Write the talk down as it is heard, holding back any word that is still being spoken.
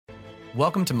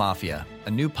Welcome to Mafia,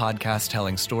 a new podcast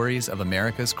telling stories of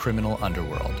America's criminal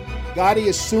underworld. Gotti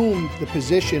assumed the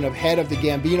position of head of the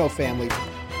Gambino family.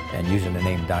 And using the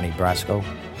name Donnie Brasco,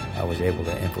 I was able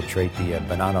to infiltrate the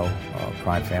Bonanno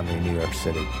crime family in New York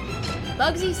City.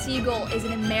 Bugsy Siegel is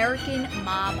an American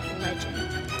mob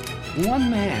legend.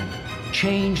 One man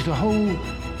changed the whole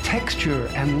texture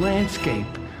and landscape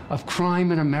of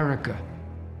crime in America.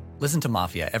 Listen to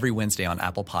Mafia every Wednesday on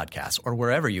Apple Podcasts or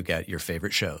wherever you get your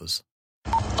favorite shows.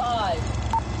 5,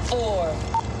 4,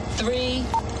 3,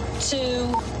 2,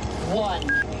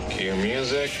 1. Cue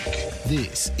music.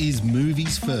 This is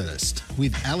Movies First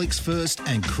with Alex First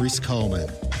and Chris Coleman.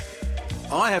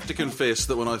 I have to confess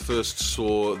that when I first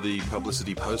saw the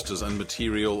publicity posters and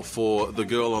material for The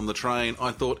Girl on the Train,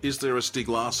 I thought, is there a Stieg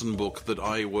Larsson book that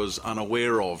I was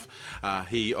unaware of?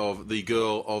 He of The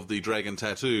Girl of the Dragon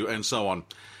Tattoo, and so on.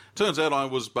 Turns out I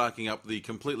was barking up the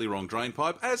completely wrong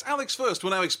drainpipe, as Alex First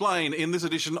will now explain in this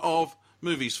edition of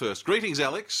Movies First. Greetings,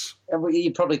 Alex.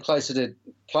 You're probably closer to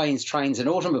planes, trains and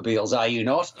automobiles, are you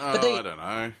not? I don't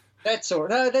know. That's all right.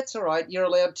 No, that's all right. You're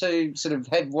allowed to sort of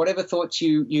have whatever thoughts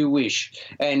you wish.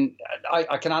 And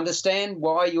I can understand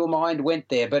why your mind went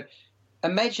there. But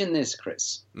imagine this,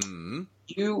 Chris. Mm-hmm.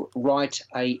 You write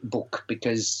a book,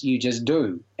 because you just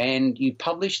do, and you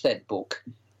publish that book,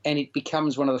 and it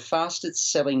becomes one of the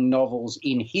fastest-selling novels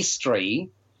in history,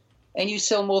 and you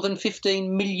sell more than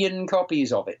 15 million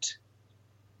copies of it.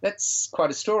 That's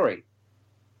quite a story.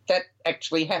 That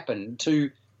actually happened to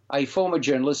a former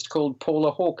journalist called Paula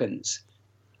Hawkins.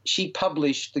 She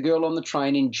published The Girl on the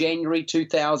Train in January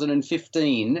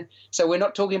 2015, so we're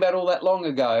not talking about all that long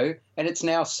ago, and it's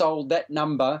now sold that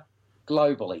number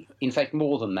globally. In fact,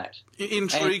 more than that. It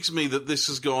intrigues me that this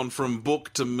has gone from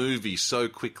book to movie so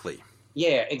quickly.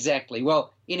 Yeah, exactly.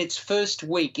 Well, in its first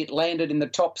week, it landed in the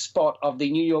top spot of the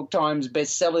New York Times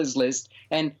bestsellers list,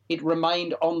 and it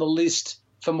remained on the list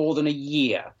for more than a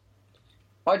year.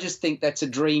 I just think that's a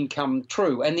dream come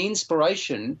true. And the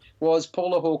inspiration was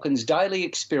Paula Hawkins' daily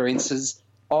experiences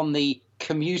on the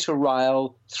commuter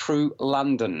rail through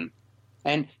London.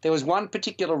 And there was one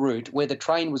particular route where the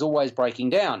train was always breaking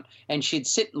down, and she'd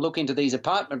sit and look into these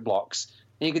apartment blocks,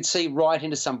 and you could see right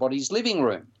into somebody's living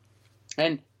room.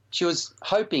 And she was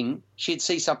hoping she'd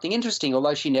see something interesting,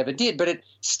 although she never did, but it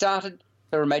started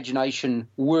her imagination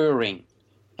whirring.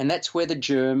 And that's where the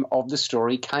germ of the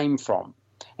story came from.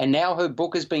 And now her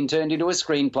book has been turned into a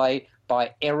screenplay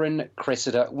by Erin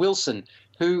Cressida Wilson,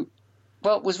 who,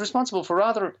 well, was responsible for a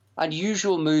rather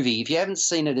unusual movie. If you haven't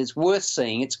seen it, it's worth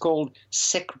seeing. It's called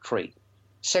Secretary.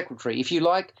 Secretary. If you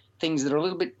like things that are a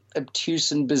little bit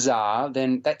obtuse and bizarre,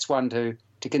 then that's one to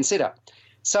consider.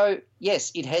 So,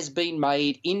 yes, it has been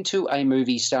made into a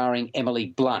movie starring Emily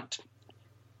Blunt.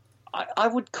 I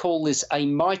would call this a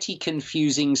mighty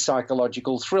confusing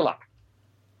psychological thriller.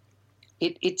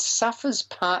 It suffers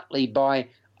partly by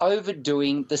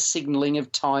overdoing the signalling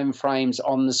of time frames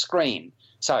on the screen.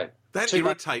 So that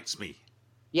irritates me.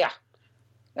 Yeah,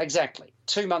 exactly.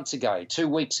 2 months ago, 2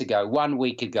 weeks ago, 1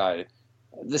 week ago,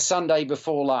 the Sunday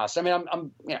before last. I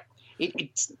mean,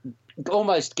 it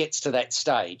almost gets to that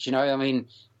stage, you know. I mean,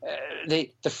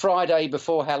 the Friday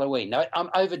before Halloween. No, I'm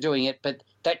overdoing it, but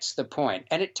that's the point.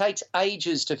 And it takes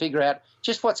ages to figure out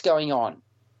just what's going on.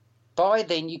 By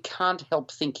then, you can't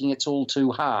help thinking it's all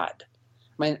too hard.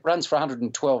 I mean, it runs for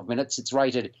 112 minutes. It's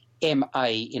rated MA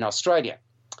in Australia.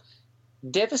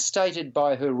 Devastated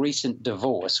by her recent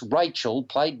divorce, Rachel,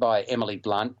 played by Emily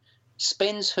Blunt,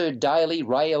 spends her daily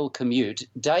rail commute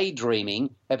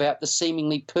daydreaming about the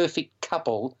seemingly perfect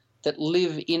couple that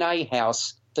live in a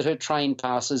house that her train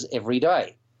passes every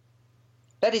day.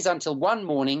 That is until one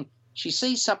morning she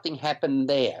sees something happen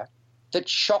there that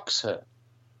shocks her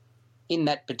in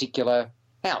that particular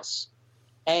house,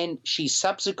 and she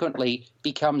subsequently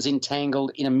becomes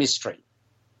entangled in a mystery.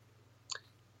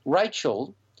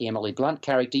 Rachel, the Emily Blunt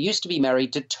character, used to be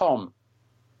married to Tom,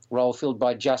 role filled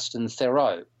by Justin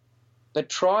Theroux, but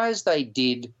try as they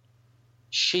did,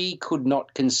 she could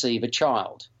not conceive a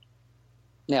child.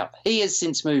 Now, he has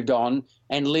since moved on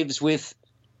and lives with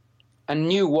a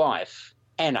new wife,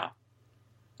 Anna.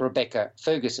 Rebecca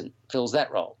Ferguson fills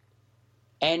that role.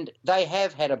 And they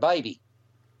have had a baby.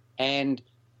 And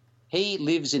he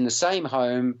lives in the same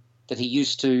home that he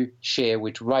used to share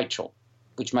with Rachel,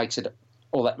 which makes it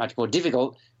all that much more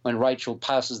difficult when Rachel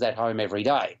passes that home every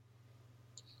day.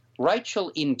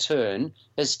 Rachel, in turn,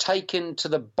 has taken to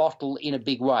the bottle in a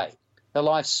big way. Her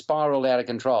life spiraled out of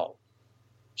control.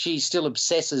 She still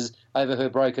obsesses over her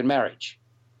broken marriage.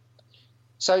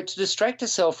 So to distract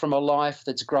herself from a life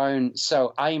that's grown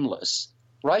so aimless,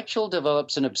 Rachel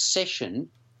develops an obsession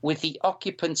with the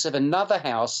occupants of another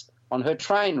house on her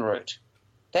train route.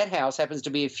 That house happens to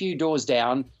be a few doors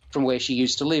down from where she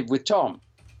used to live with Tom.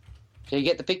 Do you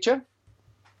get the picture?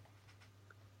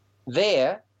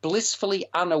 There, blissfully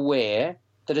unaware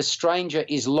that a stranger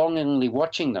is longingly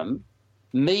watching them,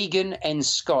 Megan and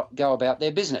Scott go about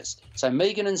their business. So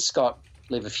Megan and Scott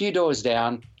live a few doors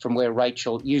down from where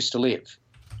Rachel used to live.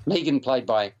 Megan played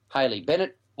by Hayley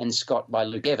Bennett and Scott by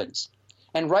Luke Evans.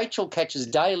 And Rachel catches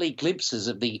daily glimpses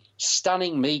of the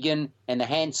stunning Megan and the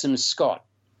handsome Scott.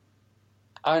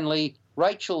 Only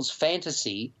Rachel's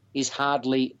fantasy is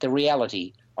hardly the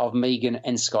reality of Megan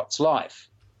and Scott's life.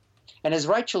 And as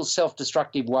Rachel's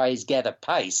self-destructive ways gather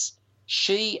pace,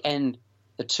 she and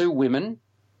the two women,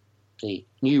 the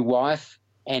new wife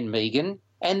and Megan,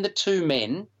 and the two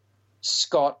men,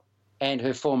 Scott and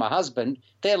her former husband,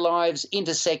 their lives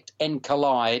intersect and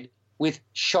collide with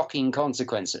shocking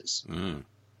consequences.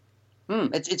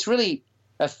 It's really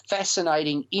a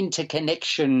fascinating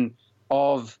interconnection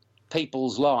of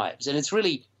people's lives, and it's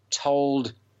really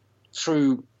told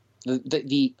through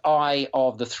the eye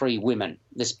of the three women.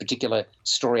 This particular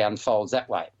story unfolds that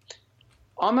way.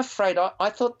 I'm afraid I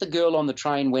thought The Girl on the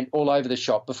Train went all over the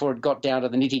shop before it got down to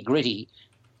the nitty-gritty,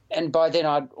 and by then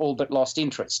I'd all but lost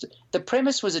interest. The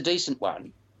premise was a decent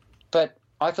one, but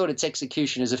I thought its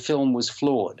execution as a film was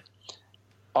flawed.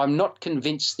 I'm not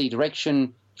convinced the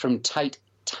direction from Tate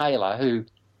Taylor, who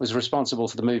was responsible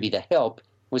for the movie The Help,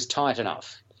 was tight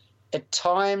enough. At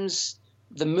times,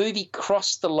 the movie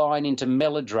crossed the line into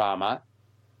melodrama,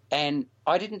 and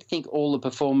I didn't think all the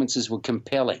performances were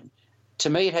compelling. To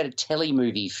me, it had a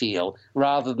telemovie feel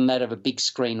rather than that of a big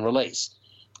screen release.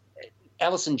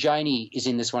 Alison Janney is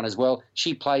in this one as well.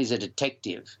 She plays a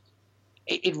detective.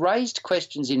 It raised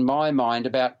questions in my mind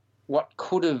about what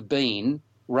could have been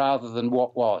rather than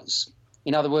what was.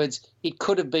 In other words, it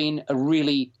could have been a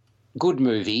really good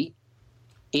movie.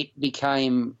 It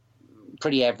became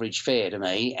pretty average fare to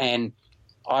me, and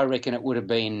I reckon it would have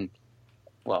been,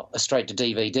 well, a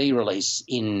straight-to-DVD release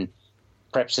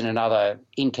perhaps in another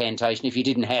incantation if you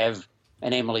didn't have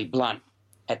an Emily Blunt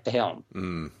at the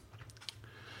helm.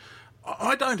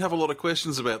 I don't have a lot of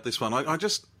questions about this one. I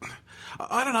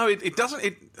don't know. It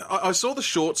doesn't. I saw the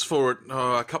shorts for it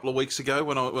a couple of weeks ago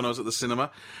when I was at the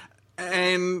cinema,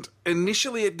 and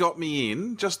initially it got me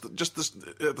in just at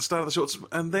the start of the shorts,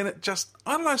 and then it just,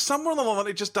 I don't know, somewhere along the line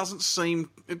it just doesn't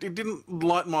seem. It didn't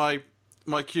light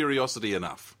my curiosity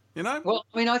enough. You know? Well,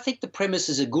 I mean, I think the premise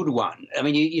is a good one. I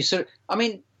mean,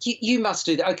 you must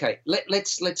do that. Okay,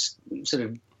 let's sort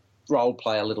of role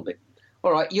play a little bit.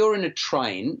 All right, you're in a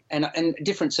train and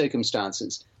different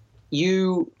circumstances.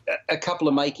 A couple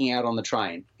are making out on the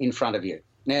train in front of you.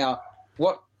 Now,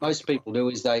 what most people do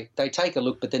is they take a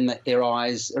look, but then their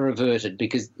eyes are averted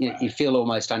because you feel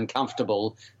almost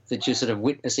uncomfortable that you're sort of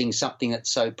witnessing something that's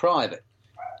so private.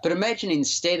 But imagine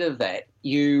instead of that,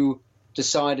 you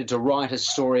decided to write a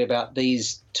story about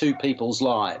these two people's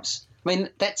lives. I mean,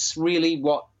 that's really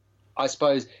what I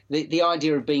suppose the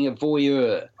idea of being a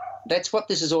voyeur. That's what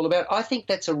this is all about. I think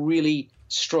that's a really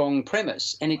strong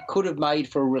premise, and it could have made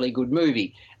for a really good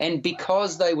movie. And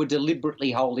because they were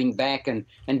deliberately holding back and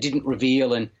didn't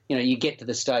reveal, and you get to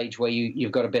the stage where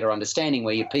you've got a better understanding,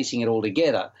 where you're piecing it all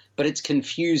together, but it's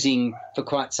confusing for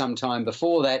quite some time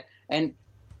before that. And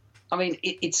I mean,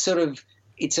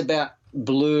 it's about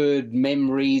blurred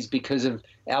memories because of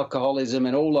alcoholism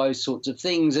and all those sorts of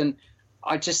things. And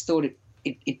I just thought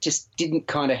it just didn't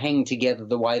kind of hang together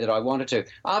the way that I wanted to.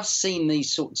 I've seen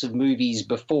these sorts of movies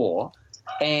before,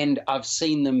 and I've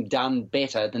seen them done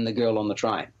better than The Girl on the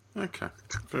Train. Okay,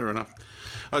 fair enough.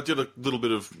 I did a little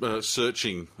bit of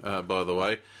searching, by the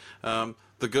way.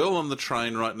 The Girl on the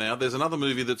Train right now, there's another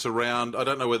movie that's around. I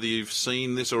don't know whether you've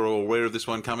seen this or are aware of this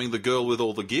one coming, The Girl with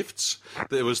All the Gifts.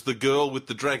 There was The Girl with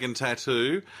the Dragon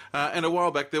Tattoo, and a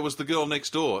while back there was The Girl Next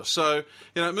Door. So,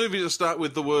 movies that start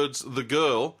with the words The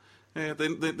Girl, they're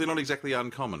not exactly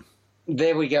uncommon.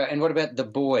 There we go. And what about The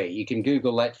Boy? You can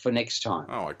Google that for next time.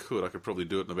 Oh, I could probably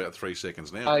do it in about 3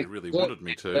 seconds now if you really wanted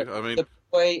me to.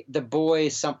 The Boy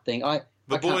something.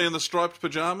 The Boy in the Striped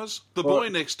Pyjamas, The Boy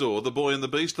Next Door, The Boy and the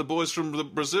Beast, The Boys from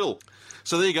Brazil.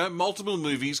 So there you go, multiple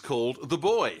movies called The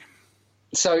Boy.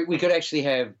 So we could actually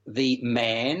have the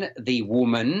man, the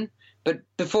woman, but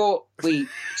before we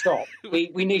stop, we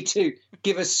need to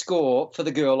give a score for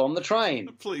The Girl on the Train.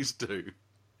 Please do.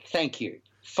 Thank you.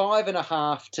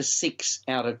 5.5 to 6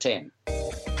 out of 10.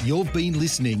 You've been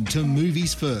listening to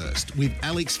Movies First with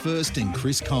Alex First and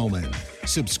Chris Coleman.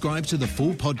 Subscribe to the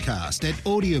full podcast at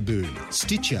Audioboom,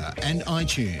 Stitcher and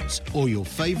iTunes, or your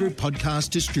favourite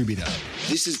podcast distributor.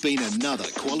 This has been another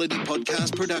quality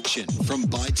podcast production from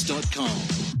Bytes.com.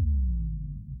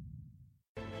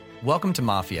 Welcome to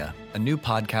Mafia, a new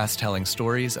podcast telling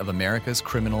stories of America's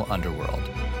criminal underworld.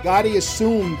 Gotti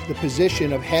assumed the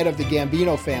position of head of the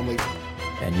Gambino family.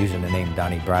 And using the name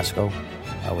Donnie Brasco,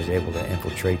 I was able to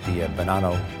infiltrate the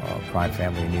Bonanno crime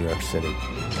family in New York City.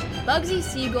 Bugsy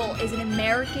Siegel is an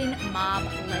American mob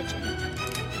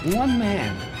legend. One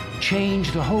man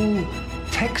changed the whole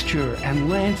texture and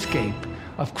landscape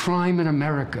of crime in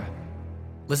America.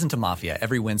 Listen to Mafia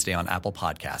every Wednesday on Apple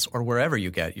Podcasts or wherever you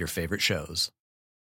get your favorite shows.